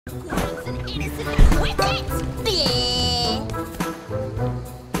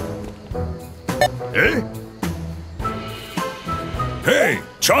Eh? Hey,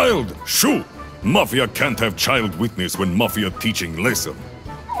 child! Shoo! Mafia can't have child witness when Mafia teaching lesson.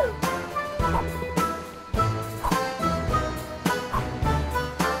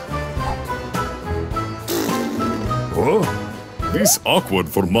 Oh, this awkward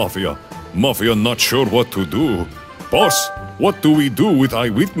for Mafia. Mafia not sure what to do. Boss, what do we do with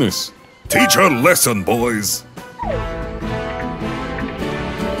eyewitness? Teach her lesson, boys! Papa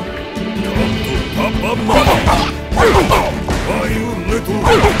Mafia! Why, you little...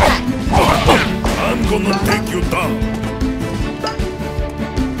 I'm gonna take you down!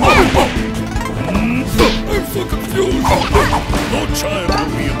 I'm so confused! No child will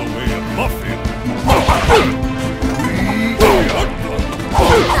be in the way of Mafia!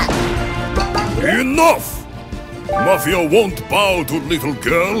 Enough! Mafia won't bow to little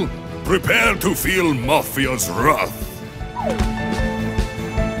girl. Prepare to feel Mafia's wrath.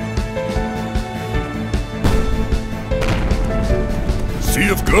 See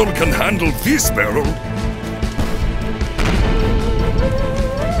if girl can handle this barrel.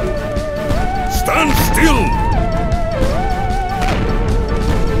 Stand still!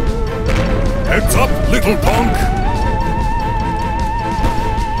 Heads up, little punk!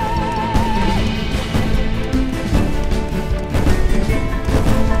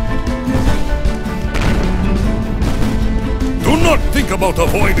 Do not think about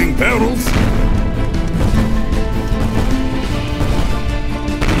avoiding barrels!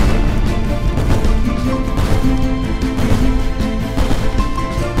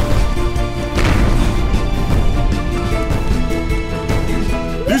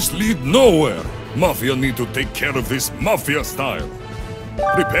 This lead nowhere! Mafia need to take care of this Mafia style.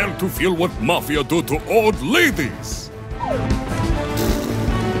 Prepare to feel what Mafia do to old ladies!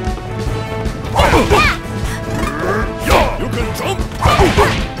 You can jump!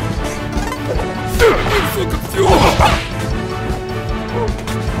 I'm so confused!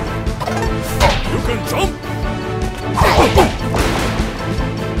 You can jump!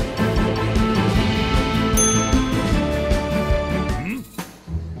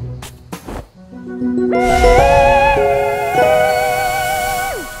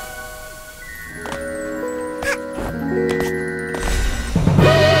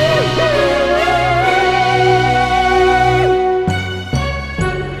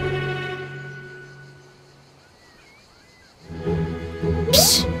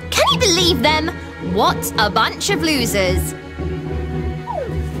 What a bunch of losers!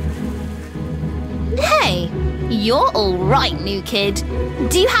 Hey, you're all right, new kid.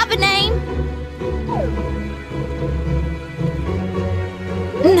 Do you have a name?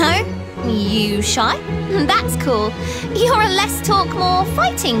 No? You shy? That's cool. You're a less talk, more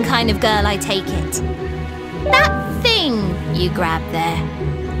fighting kind of girl, I take it. That thing you grabbed there,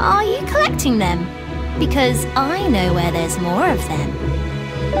 are you collecting them? Because I know where there's more of them.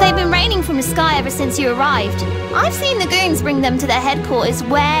 They've been raining from the sky ever since you arrived. I've seen the goons bring them to their headquarters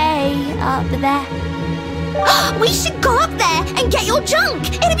way up there. We should go up there and get your junk!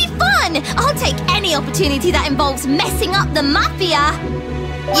 It'll be fun! I'll take any opportunity that involves messing up the Mafia!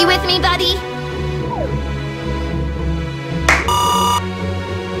 You with me, buddy?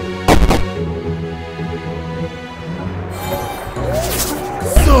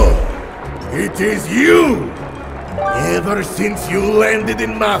 So, it is you! Ever since you landed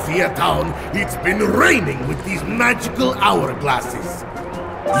in Mafia Town, it's been raining with these magical hourglasses.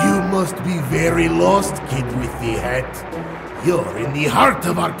 You must be very lost, kid with the hat. You're in the heart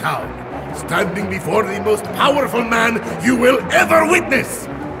of our town, standing before the most powerful man you will ever witness.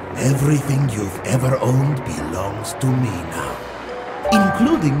 Everything you've ever owned belongs to me now,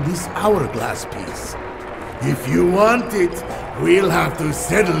 including this hourglass piece. If you want it, we'll have to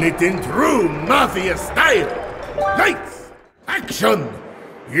settle it in true Mafia style. Lights! Action!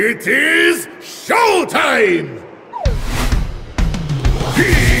 It is showtime!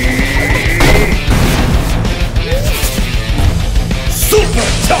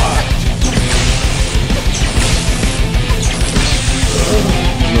 Supercharge!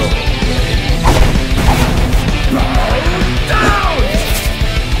 No. Bow down!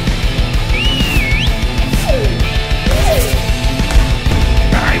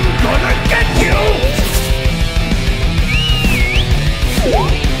 I'm gonna get you!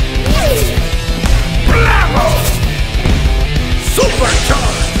 Bravo!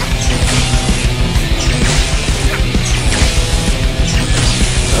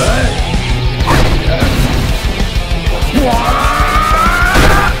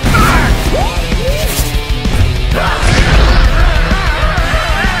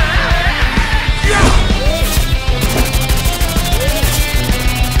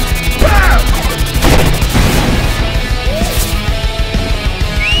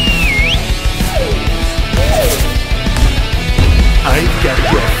 I've got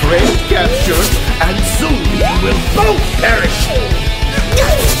your friend captured, and soon you will both perish!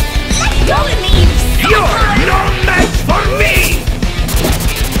 Let go of me, you You're no match for me!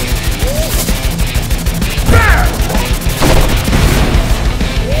 Burn!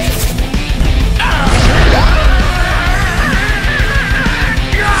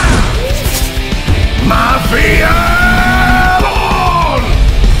 Mafia! Ball!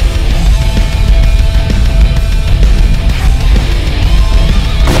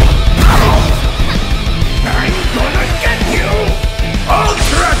 I'm gonna get you!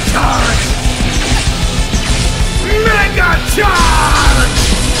 Ultra charge! Mega charge!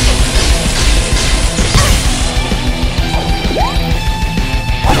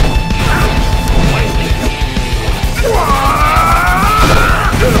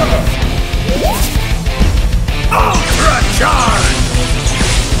 Ultra charge!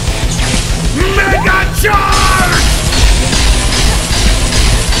 Mega charge!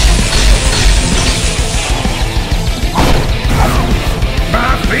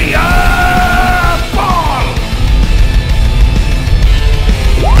 Mafia ball!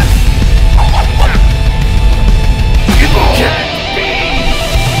 It can't be!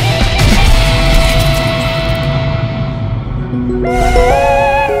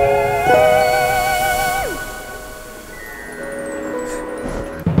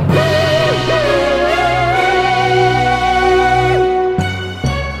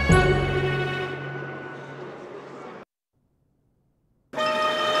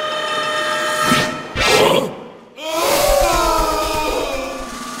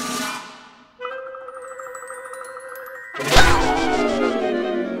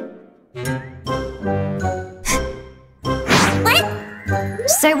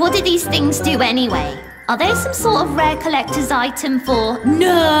 So what do these things do anyway? Are they some sort of rare collector's item for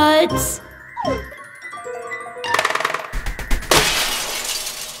nerds?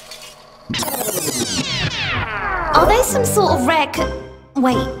 Are they some sort of rare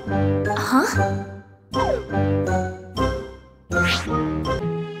wait, huh?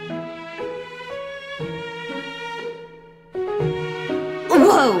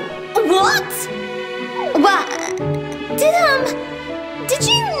 Whoa, what? What? Did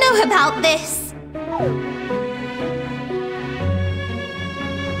you know about this?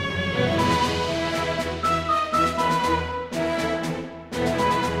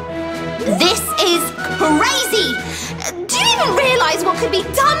 This is crazy! Do you even realize what could be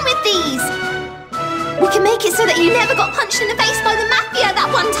done with these? We can make it so that you never got punched in the face by the Mafia that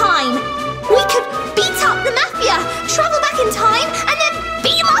one time. We could beat up the Mafia, travel back in time, and then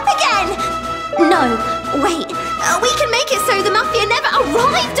beat them up again. No, wait. We can make it so the Mafia never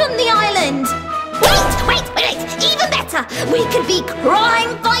arrived on the island. Wait! Even better. We could be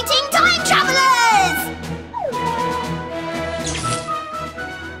crime-fighting time travelers.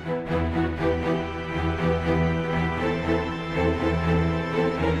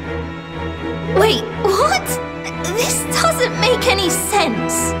 Wait, what? This doesn't make any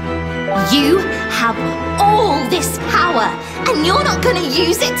sense. You have all this power, and you're not going to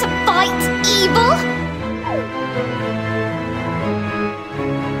use it to fight evil?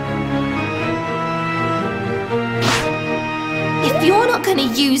 If you're not going to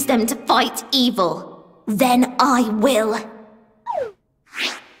use them to fight evil, then I will. I'm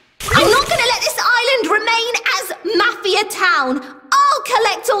not going to let this island remain as Mafia Town. I'll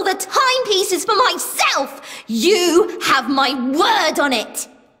collect all the timepieces for myself. You have my word on it.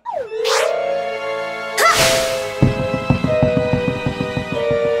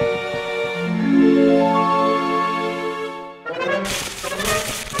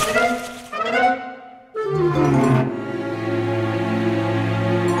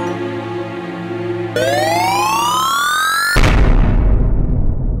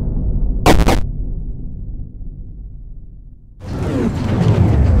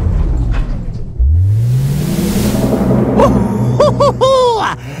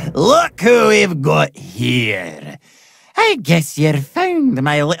 Look who we've got here. I guess you found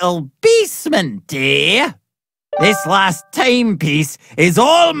my little basement, eh? This last timepiece is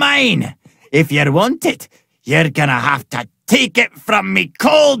all mine. If you want it, you're gonna have to take it from me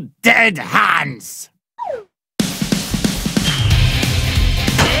cold, dead hands.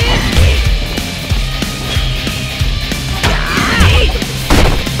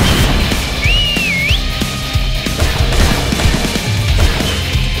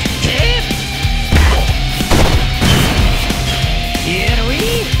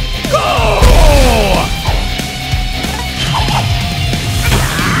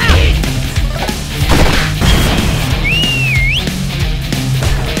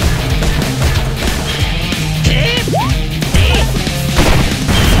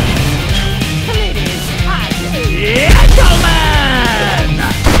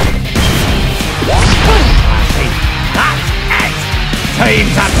 time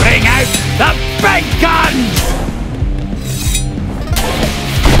to bring out the big guns!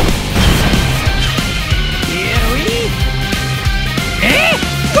 Here we...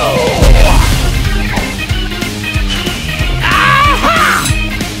 Go! Aha!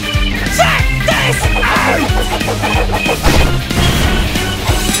 Check this out!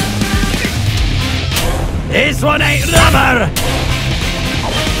 This one ain't rubber!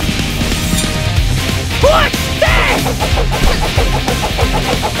 What's this?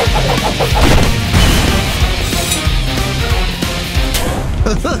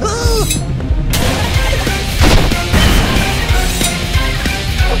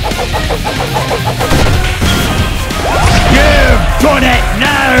 You've done it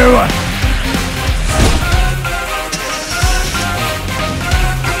now!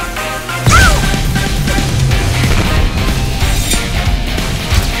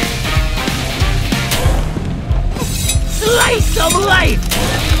 Slice of life!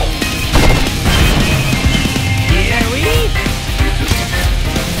 Here we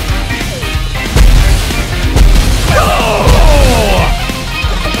go!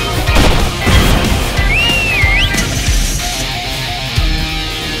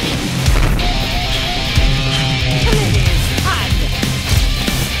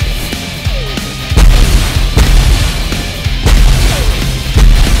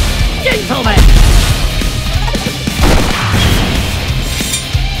 Gentlemen!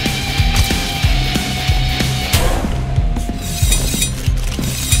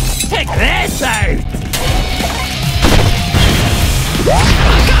 Check this out! I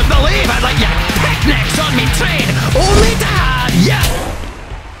can't believe I'd let you picnics on me train, only to have ya!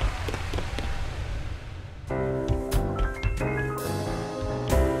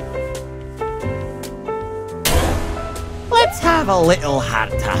 Let's have a little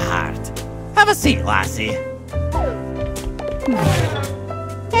heart-to-heart. Have a seat, lassie.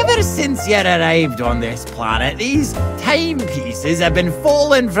 Ever since you arrived on this planet, these timepieces have been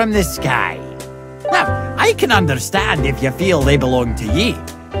falling from the sky. Now, I can understand if you feel they belong to ye.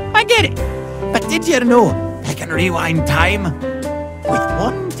 I get it. But did you know I can rewind time? With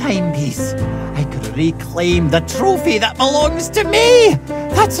one timepiece, I could reclaim the trophy that belongs to me.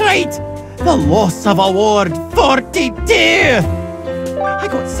 That's right. The Loss of Award 42! I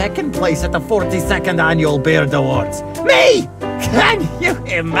got second place at the 42nd Annual Bird Awards. Me! Can you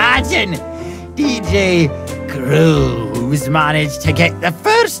imagine? DJ Grooves managed to get the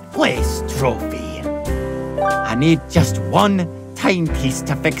first place trophy. I need just one timepiece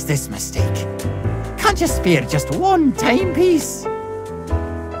to fix this mistake. Can't you spare just one timepiece?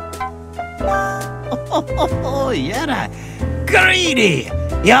 Oh, you're a greedy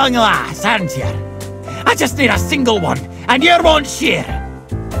young lass, aren't you? I just need a single one, and you won't share.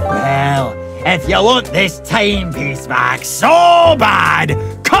 Well, if you want this timepiece back so bad,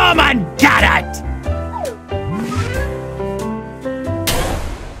 come and get it!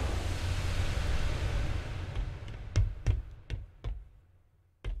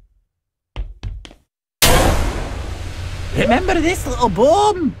 Remember this little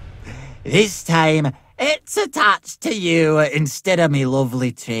bomb? This time, it's attached to you instead of me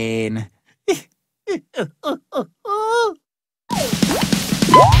lovely train. 1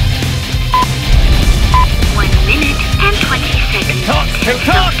 minute and 20 seconds.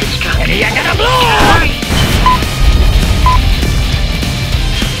 Talk, and you're gonna blow!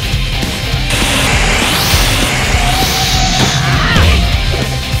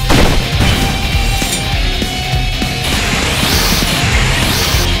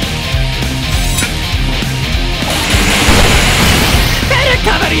 Better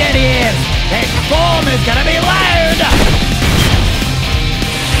cover your ears! This bomb is gonna be loud!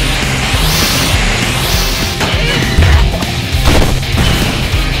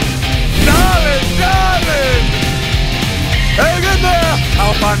 Hang in there!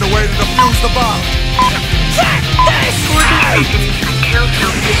 I'll find a way to defuse the bomb. Check this 40 out! seconds until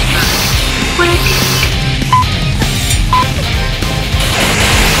self-destruct. Working.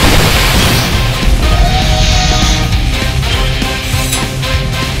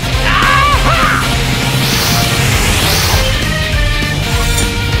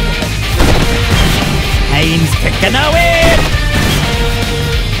 Time's ticking away!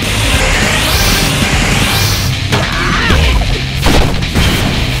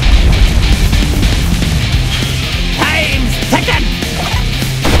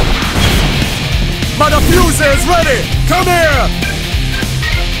 My diffuser is ready! Come here!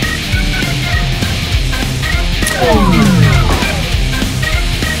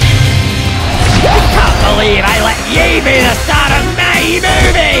 I can't believe I let you be the star of my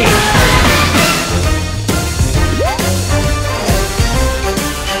movie!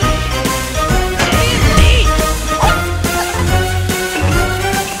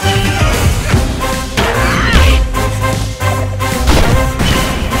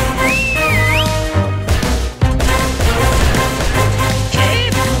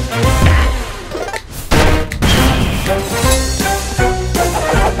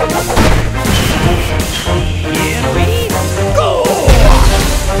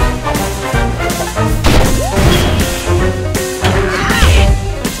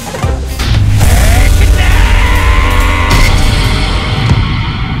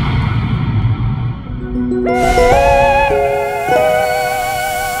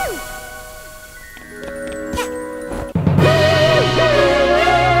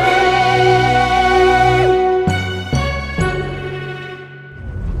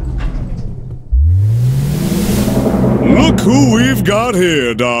 Look who we've got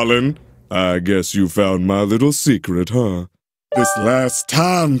here, darling. I guess you found my little secret, huh? This last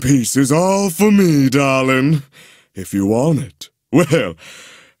timepiece is all for me, darling. If you want it, well,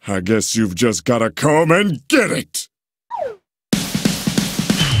 I guess you've just gotta come and get it.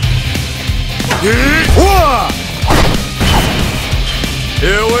 Here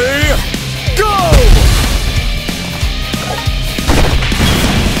we go!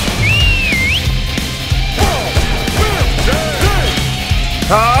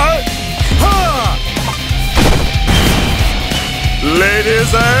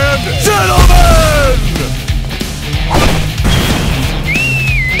 Ladies and gentlemen!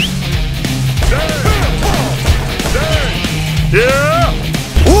 Yeah!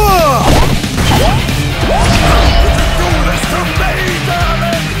 Whoa! Would you do this to me,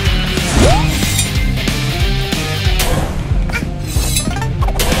 darling?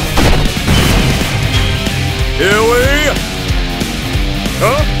 Here we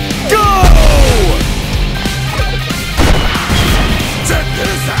go! Check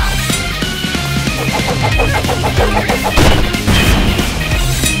this out!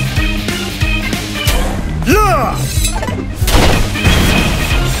 Yeah!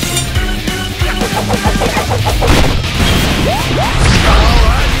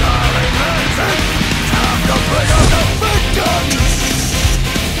 Alright, darling, that's it! Time to bring out the big guns!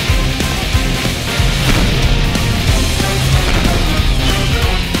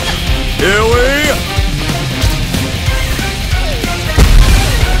 Here we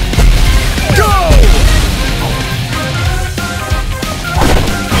go!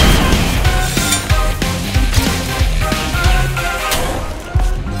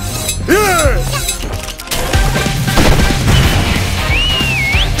 Yeah!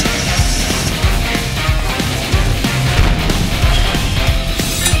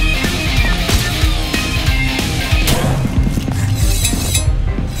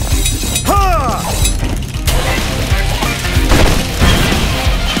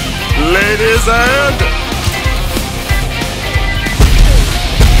 Ladies and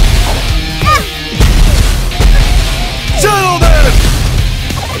gentlemen,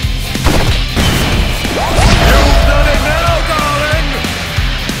 you've done it now, darling.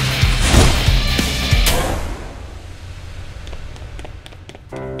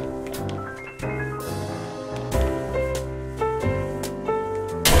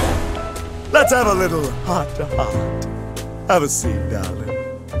 Let's have a little heart-to-heart. Have a seat, darling.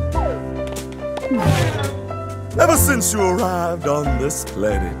 Ever since you arrived on this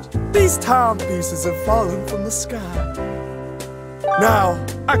planet, these timepieces have fallen from the sky. Now,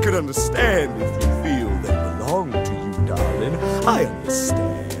 I could understand if you feel they belong to you, darling. I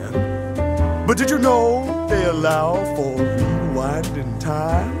understand. But did you know they allow for rewinding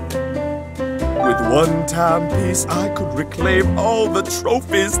time? With one timepiece, I could reclaim all the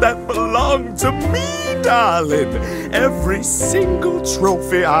trophies that belong to me, darling. Every single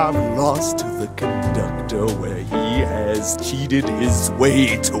trophy I've lost to the Conductor, where he has cheated his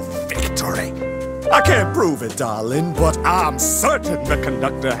way to victory. I can't prove it, darling, but I'm certain the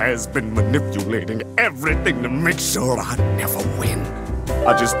Conductor has been manipulating everything to make sure I never win.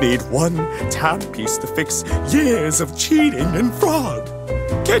 I just need one timepiece to fix years of cheating and fraud.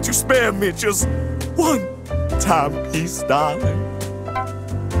 Can't you spare me just one timepiece, darling?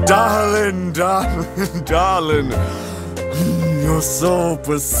 Darling, darling, darling. You're so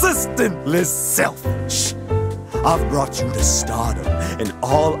persistently selfish. I've brought you to stardom, and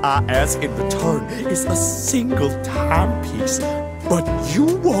all I ask in return is a single timepiece. But you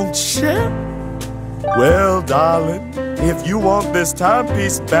won't share? Well, darling, if you want this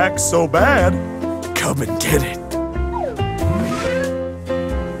timepiece back so bad, come and get it.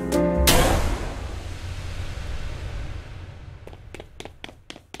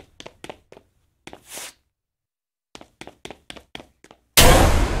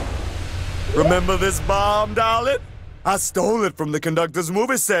 Remember this bomb, darling? I stole it from the Conductor's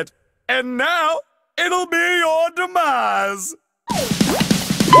movie set, and now it'll be your demise. 1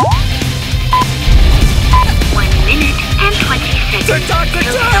 minute and 20 seconds. Tick-tock,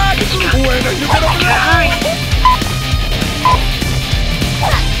 tick-tock! When are you gonna Hurry!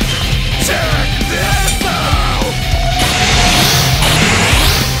 check this out?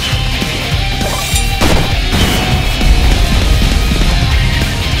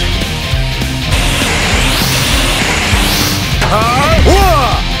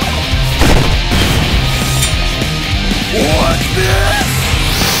 What's this?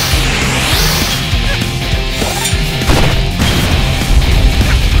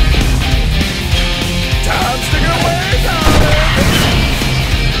 Time to get away, darling!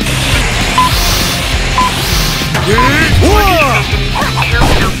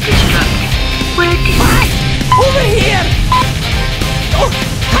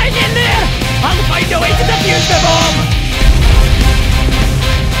 Hang in there! I'll find a way to defuse the bomb!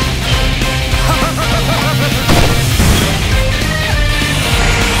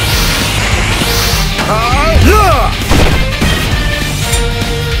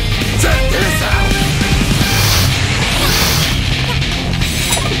 Check this out!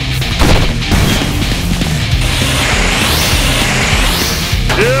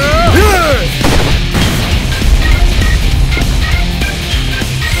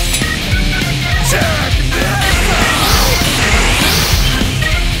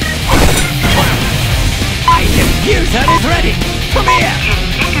 My diffuser is ready! Come here!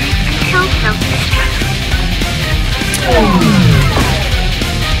 10 seconds until self-destruct.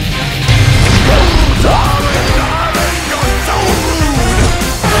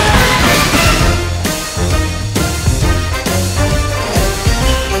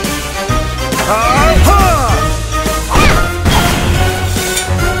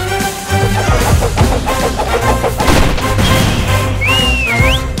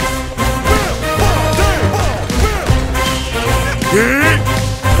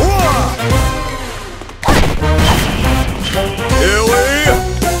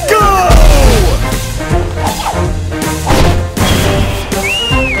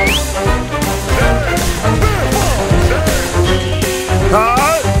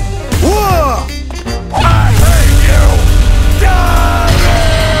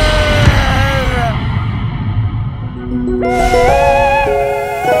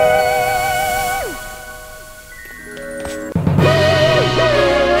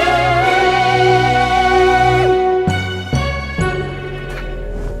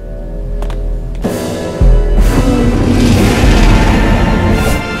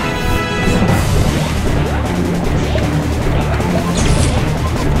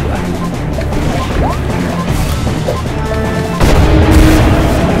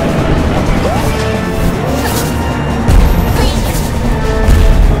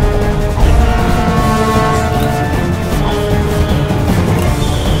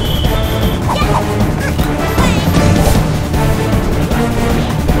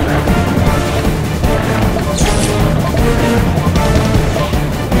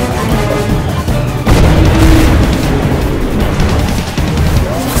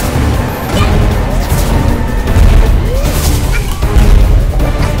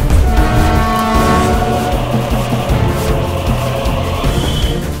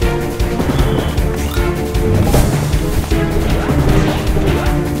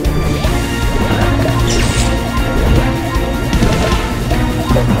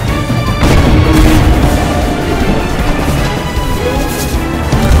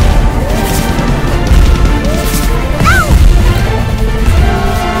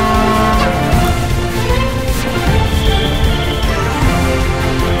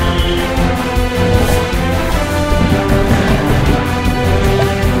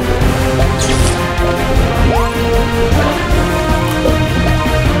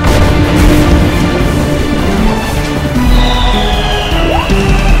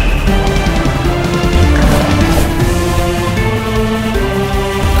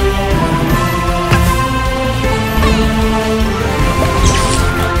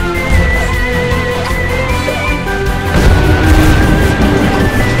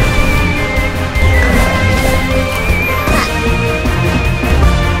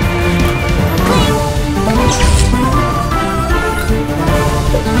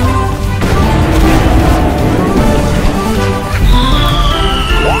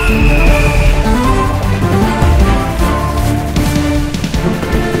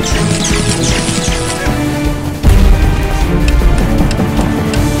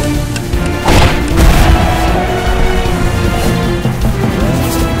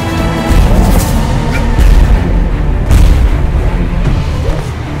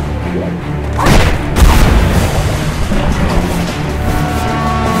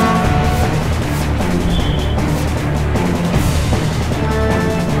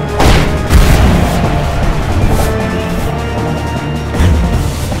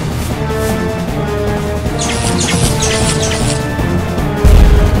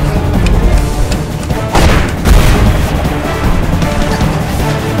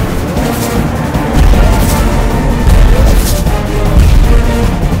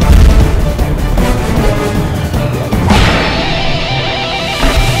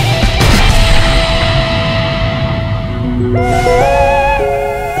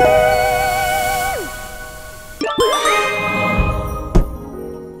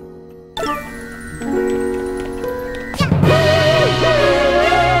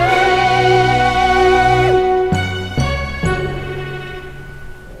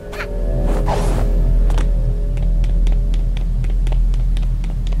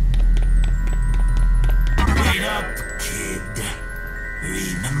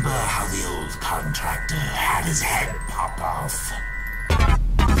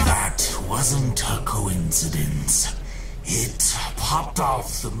 wasn't a coincidence. It popped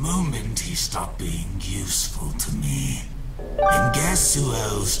off the moment he stopped being useful to me. And guess who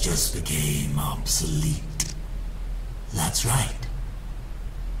else just became obsolete? That's right.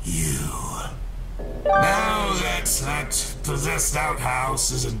 You. Now that possessed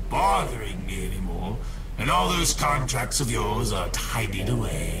outhouse isn't bothering me anymore, and all those contracts of yours are tidied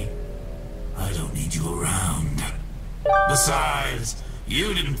away, I don't need you around. Besides,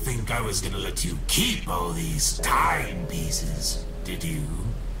 you didn't think I was gonna let you keep all these timepieces, did you?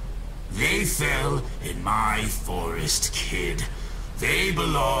 They fell in my forest, kid. They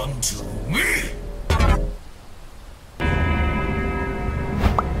belong to me!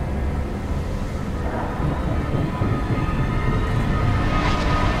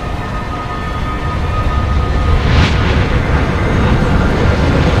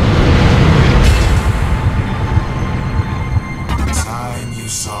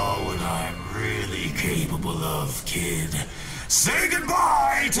 Say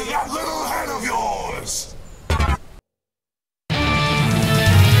goodbye to that little head of yours!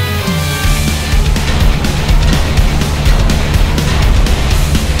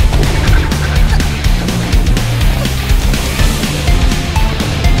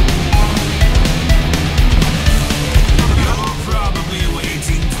 You're probably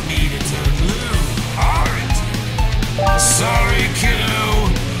waiting for me to turn blue, aren't you? Sorry, kiddo.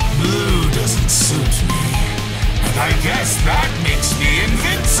 Blue doesn't suit me. And I guess that makes me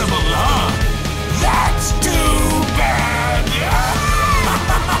invincible, huh? That's too bad!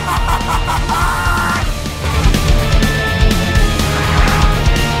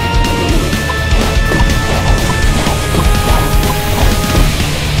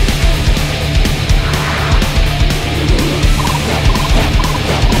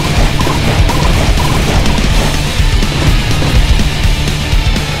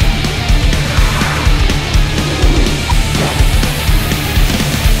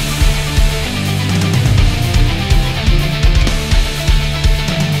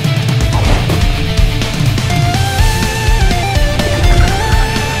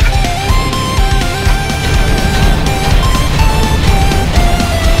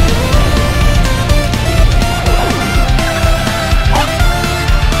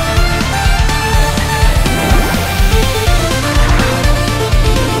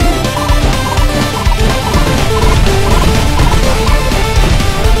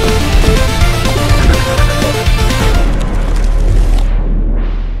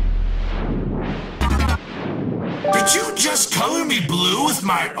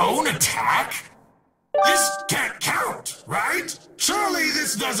 My own attack? This can't count, right? Surely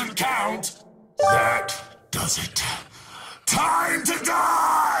this doesn't count. That does it. Time to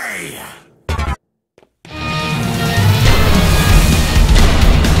die!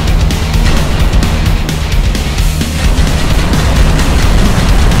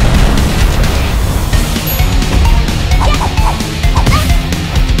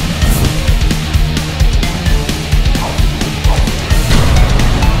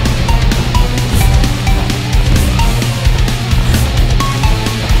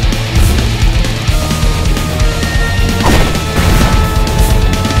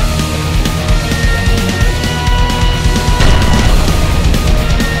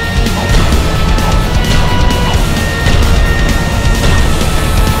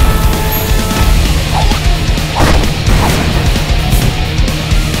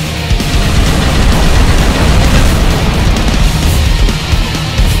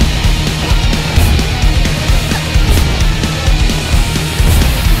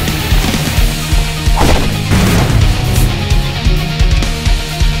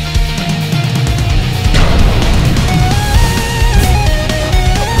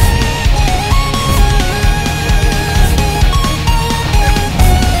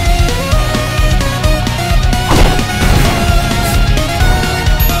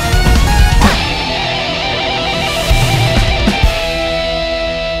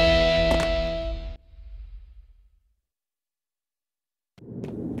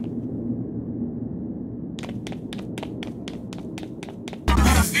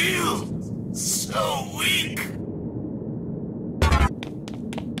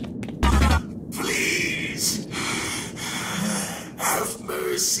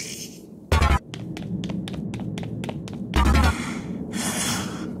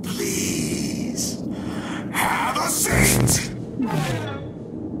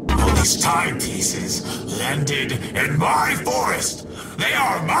 These timepieces landed in my forest. They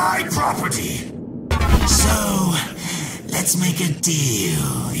are my property. So, let's make a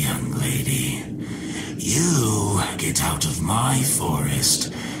deal, young lady. You get out of my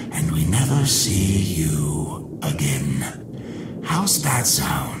forest, and we never see you again. How's that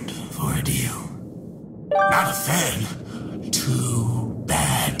sound for a deal? Not a fan? Too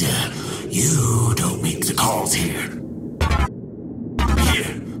bad. You don't make the calls here.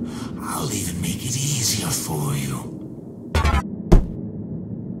 Here, I'll even make it easier for you.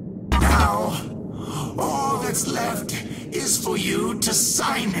 Now, all that's left is for you to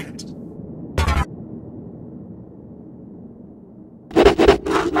sign it.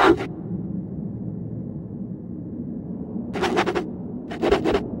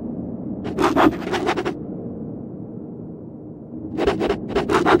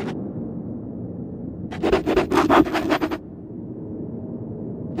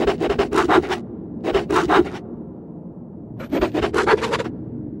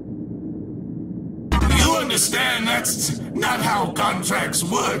 Understand that's not how contracts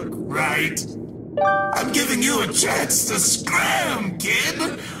work, right? I'm giving you a chance to scram,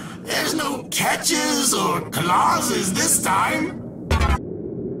 kid. There's no catches or clauses this time.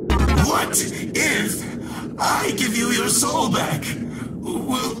 What if I give you your soul back?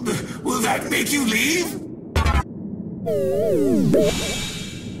 Will that make you leave?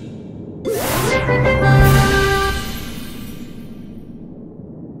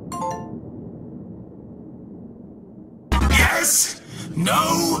 Yes?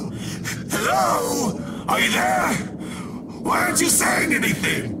 No? Hello? Are you there? Why aren't you saying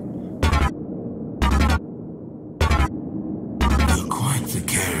anything? You're quite the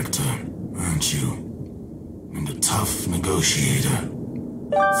character, aren't you? And a tough negotiator.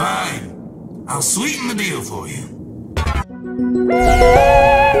 Fine. I'll sweeten the deal for you.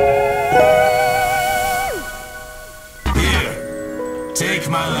 Here. Take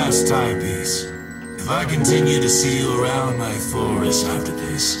my last timepiece. If I continue to see you around my forest after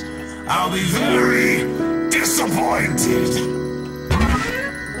this, I'll be very disappointed.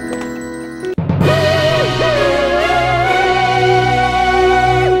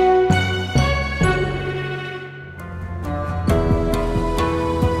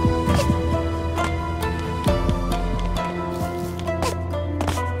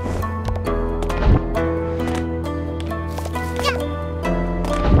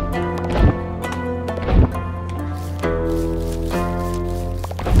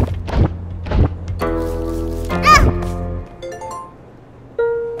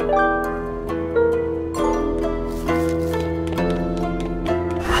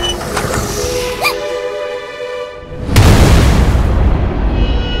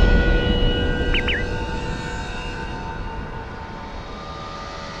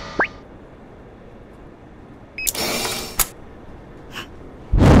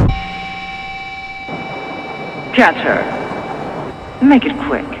 Catch her. Make it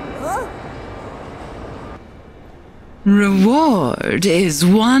quick. Reward is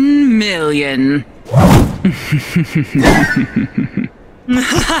 1 million.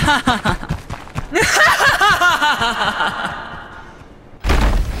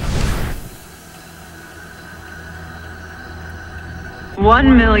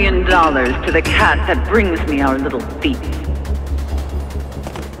 $1 million to the cat that brings me our little thief.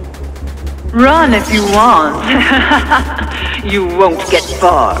 Run if you want. You won't get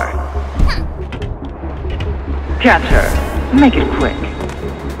far. Catch her. Make it quick.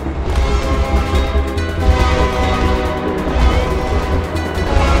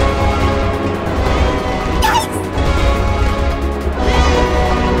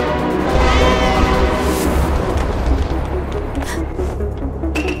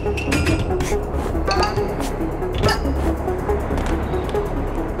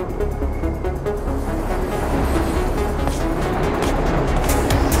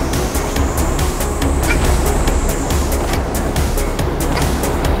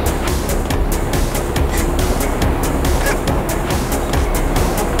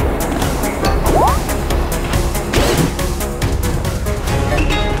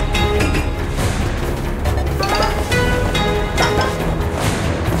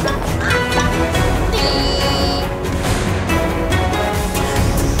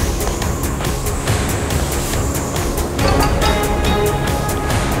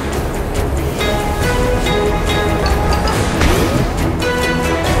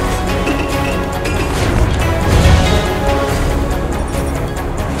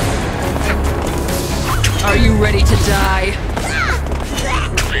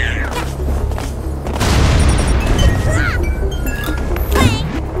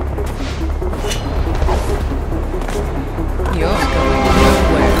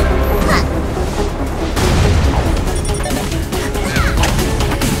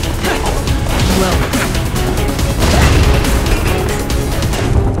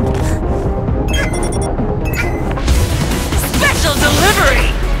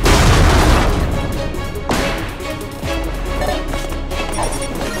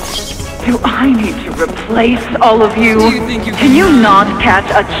 Do I need to replace all of you? Do you think you Can you not catch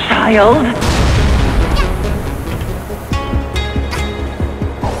a child?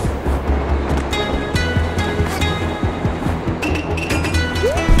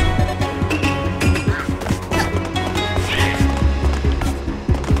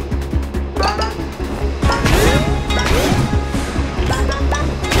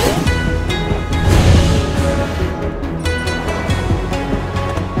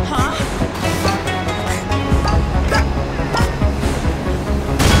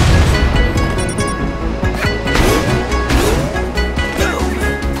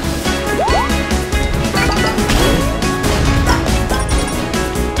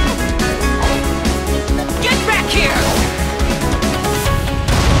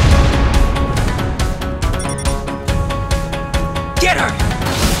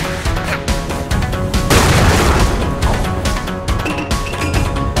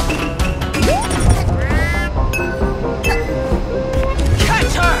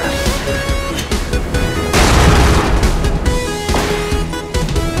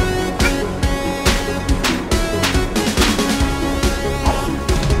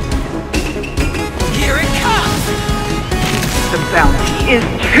 Is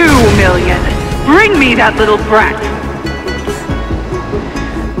 2 million. Bring me that little brat.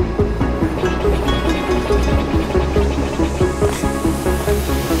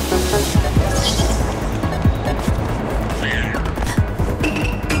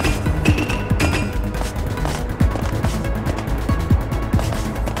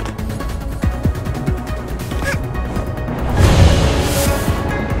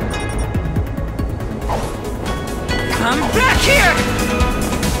 Come back here!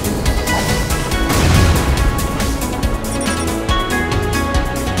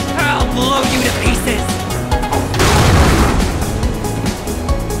 Blow you to pieces!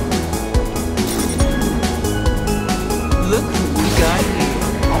 Look who we got here.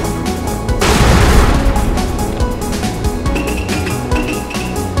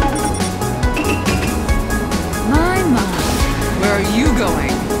 My, where are you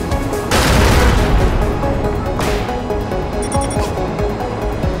going?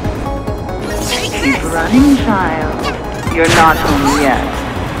 Take Keep this! running, child. You're not home yet.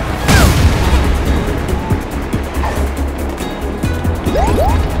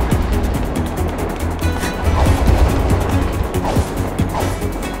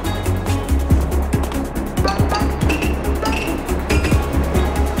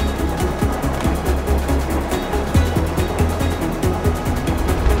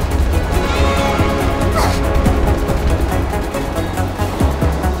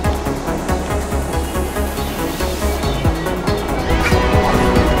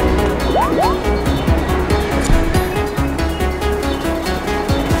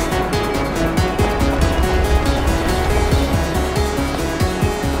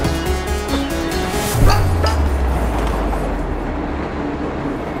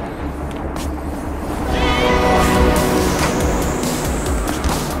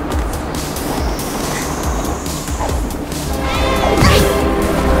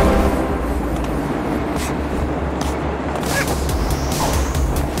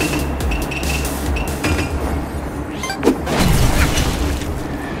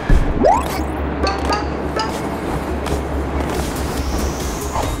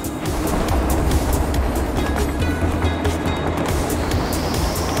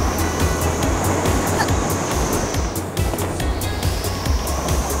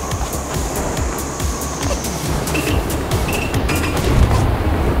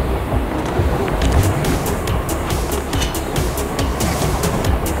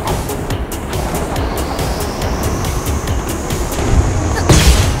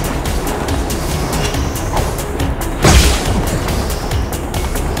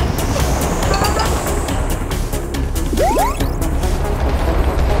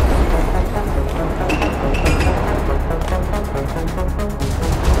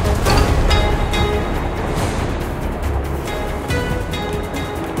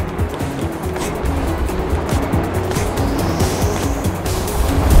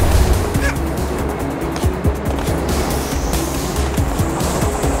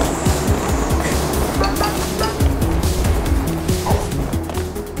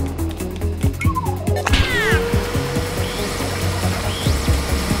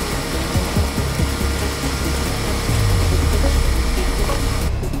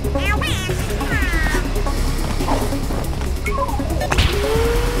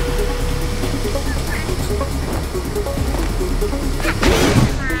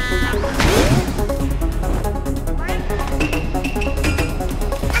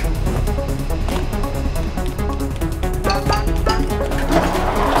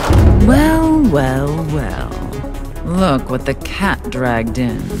 what the cat dragged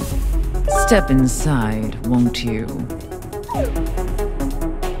in. Step inside, won't you?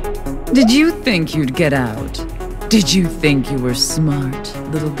 Did you think you'd get out? Did you think you were smart,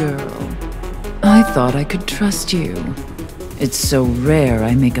 little girl? I thought I could trust you. It's so rare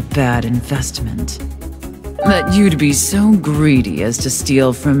I make a bad investment. That you'd be so greedy as to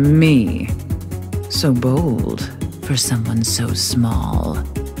steal from me. So bold for someone so small.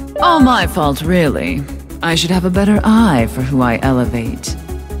 All my fault, really. I should have a better eye for who I elevate.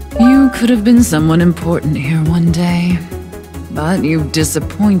 You could have been someone important here one day. But you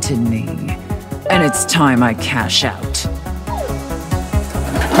disappointed me. And it's time I cash out.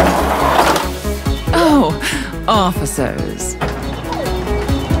 Oh, officers.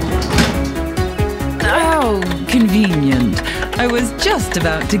 Oh, convenient. I was just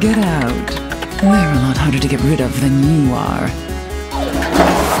about to get out. They're a lot harder to get rid of than you are.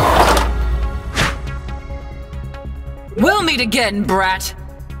 We'll meet again, brat.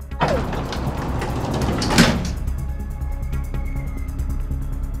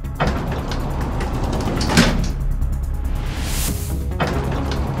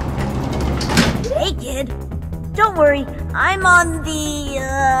 Hey, kid. Don't worry, I'm on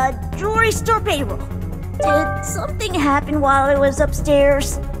the, jewelry store payroll. Did something happen while I was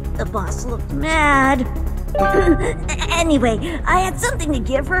upstairs? The boss looked mad. Anyway, I had something to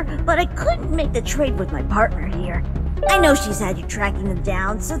give her, but I couldn't make the trade with my partner here. I know she's had you tracking them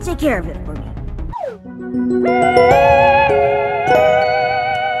down, so take care of it for me.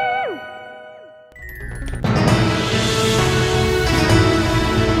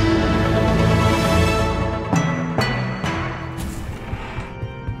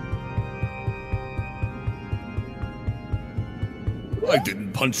 I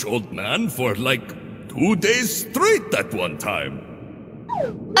didn't punch old man for like 2 days straight that one time.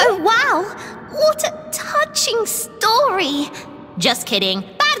 Oh wow! What a touching story! Just kidding.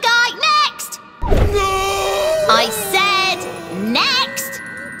 Bad guy, next! No! I said next!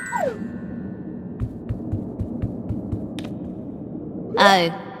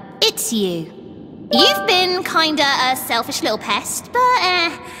 Oh, it's you. You've been kinda a selfish little pest,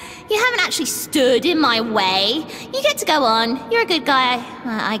 but you haven't actually stood in my way. You get to go on. You're a good guy,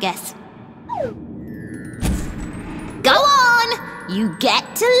 I guess. Go on! You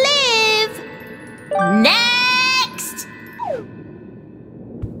get to live! Next!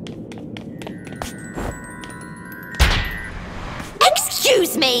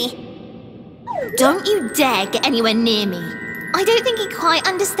 Excuse me! Don't you dare get anywhere near me. I don't think you quite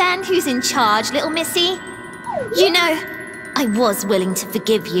understand who's in charge, little missy. You know, I was willing to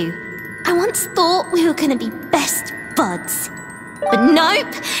forgive you. I once thought we were gonna be best buds. But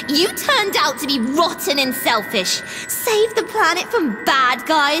nope, you turned out to be rotten and selfish. Save the planet from bad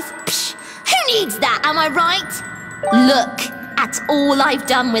guys. Psh, who needs that, am I right? Look at all I've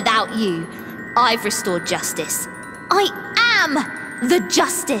done without you. I've restored justice. I am the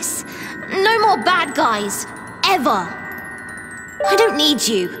justice. No more bad guys, ever. I don't need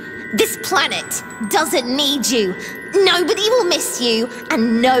you. This planet doesn't need you. Nobody will miss you,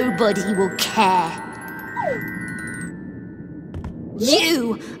 and nobody will care.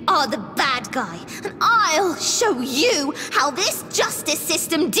 You are the bad guy, and I'll show you how this justice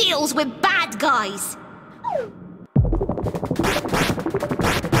system deals with bad guys.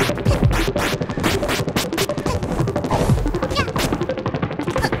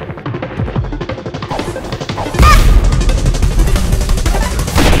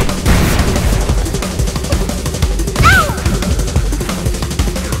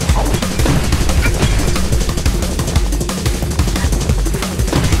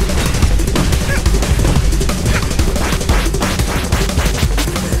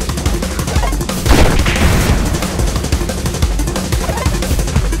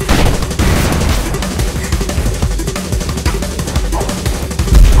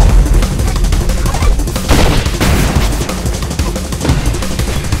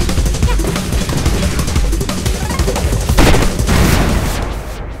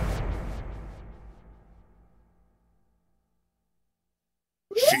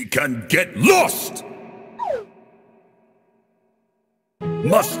 Can get lost!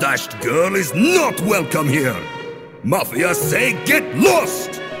 Mustached girl is not welcome here! Mafia say get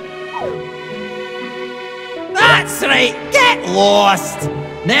lost! That's right, get lost!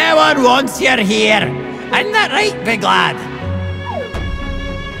 No one wants you here! Isn't that right, big lad?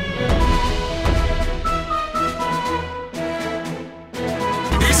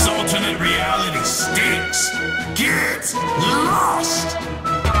 This alternate reality stinks! Get lost!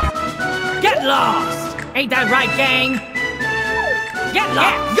 Get lost! Ain't that right, gang? Get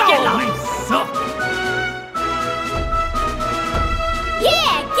lost! Get lost!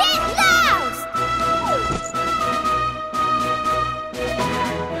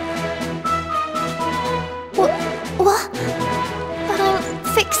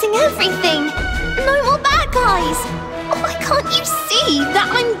 guys. Why can't you see that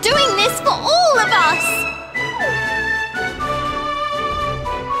I'm doing this for all of us?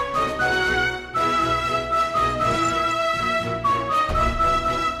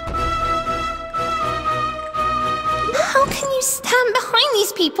 How can you stand behind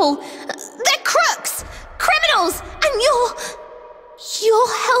these people? They're crooks, criminals, and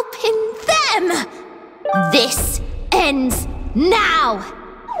you're helping them. This ends now.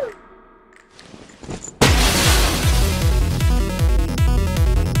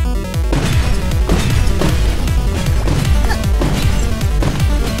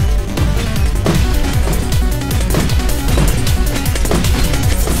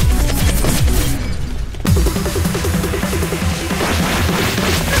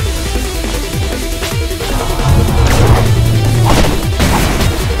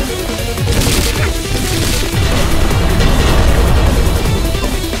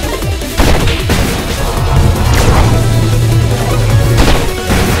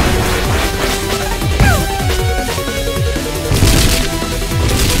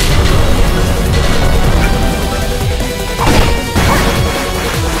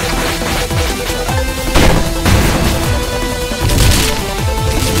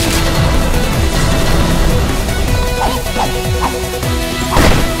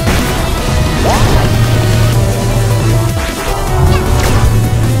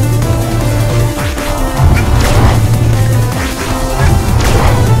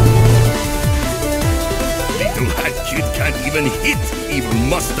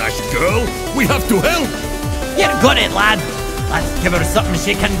 We have to help! You've got it, lad. Let's give her something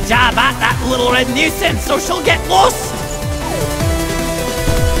she can jab at, that little red nuisance, so she'll get lost.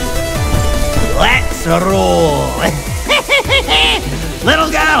 Let's roll. Little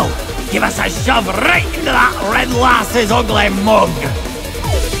girl, give us a shove right into that red lass's ugly mug.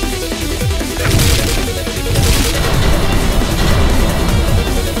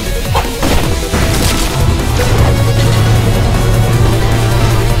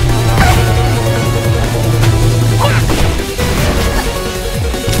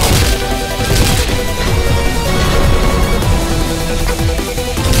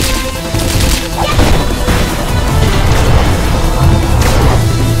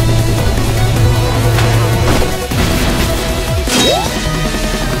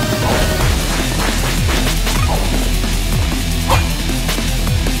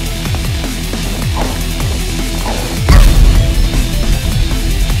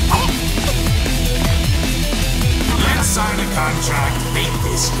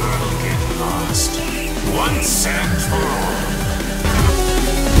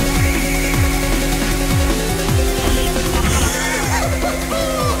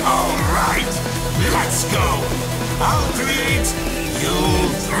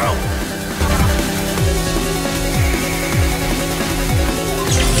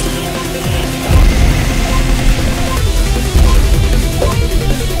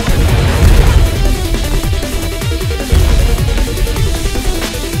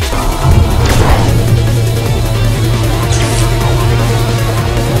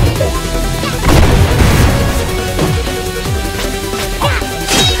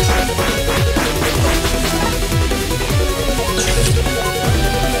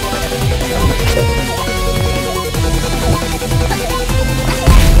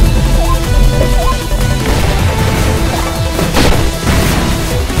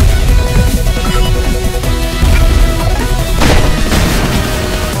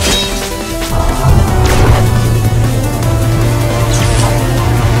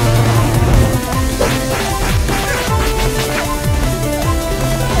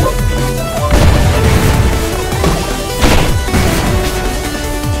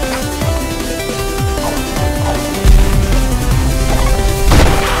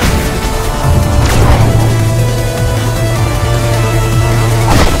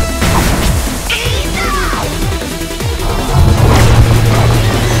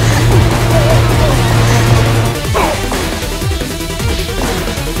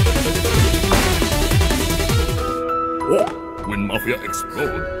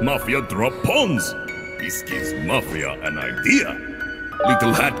 Mafia drop pawns. This gives Mafia an idea.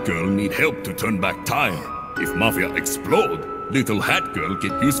 Little Hat Girl need help to turn back time. If Mafia explode, Little Hat Girl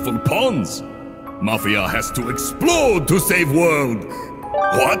get useful pawns. Mafia has to explode to save world.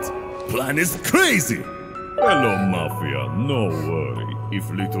 What? Plan is crazy. Hello, Mafia. No worry. If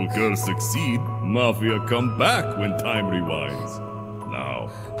Little Girl succeed, Mafia come back when time rewinds. Now,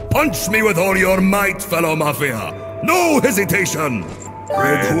 punch me with all your might, fellow Mafia. No hesitation.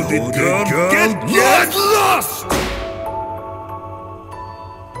 Red-hooded girl, get lost!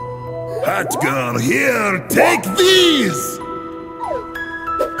 Hat girl, here, take these!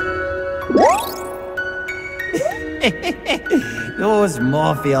 Those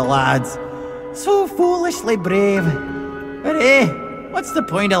Mafia lads. So foolishly brave. But hey, what's the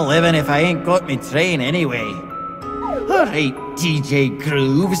point of living if I ain't got me train anyway? Alright, DJ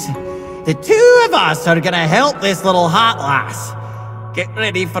Grooves. The two of us are gonna help this little hat lass. Get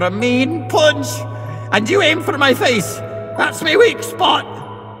ready for a mean punch. And you aim for my face. That's my weak spot.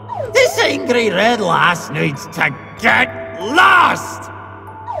 This angry red lass needs to get lost!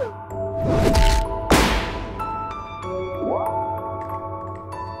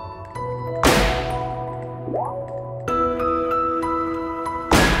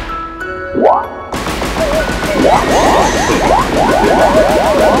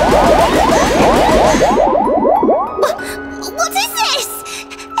 What is this?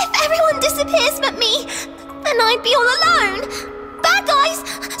 If everyone disappears but me, then I'd be all alone. Bad guys,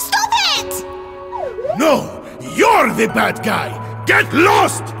 stop it! No! You're the bad guy! Get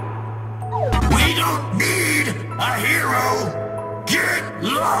lost! We don't need a hero! Get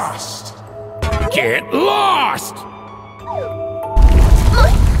lost! Get lost!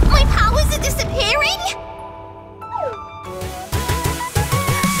 My powers are disappearing?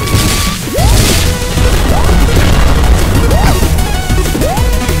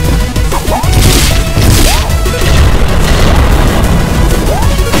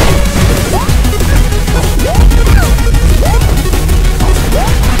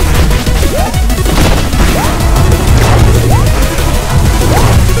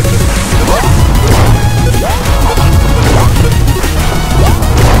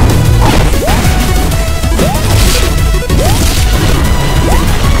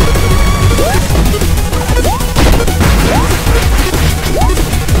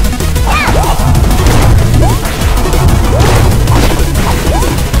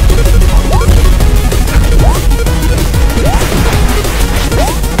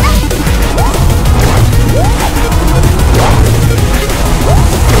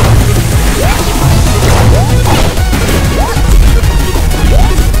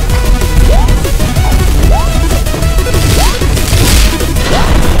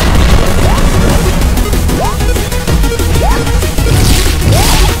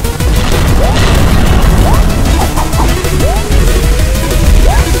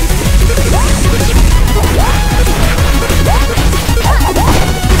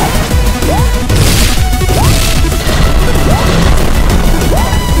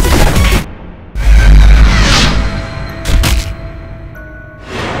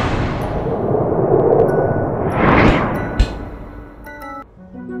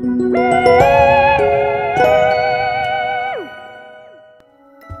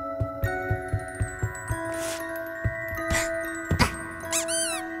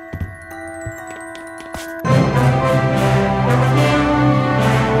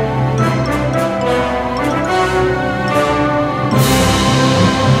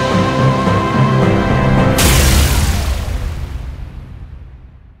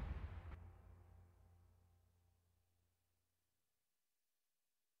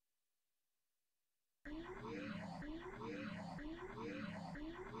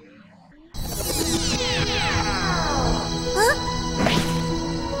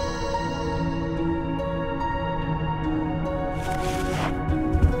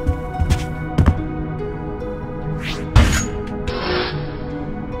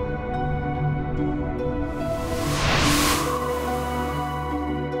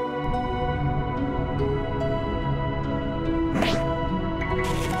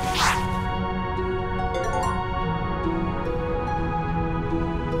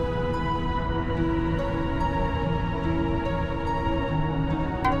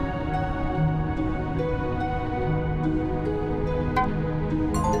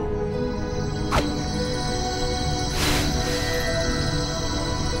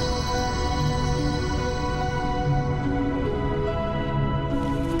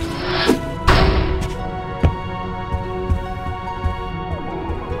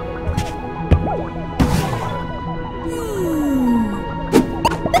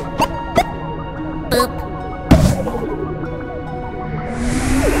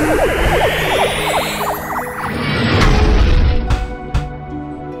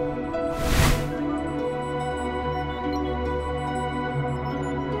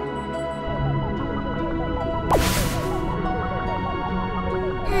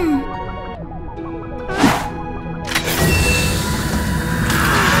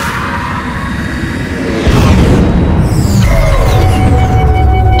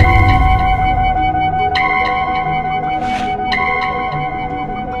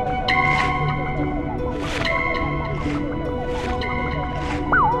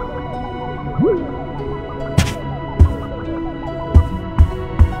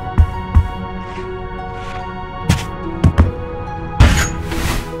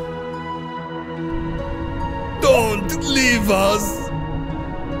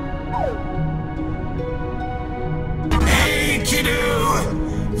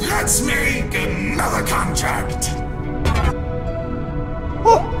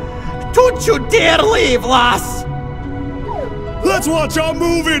 Don't you dare leave, lass! Let's watch our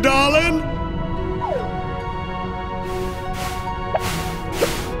movie, darling!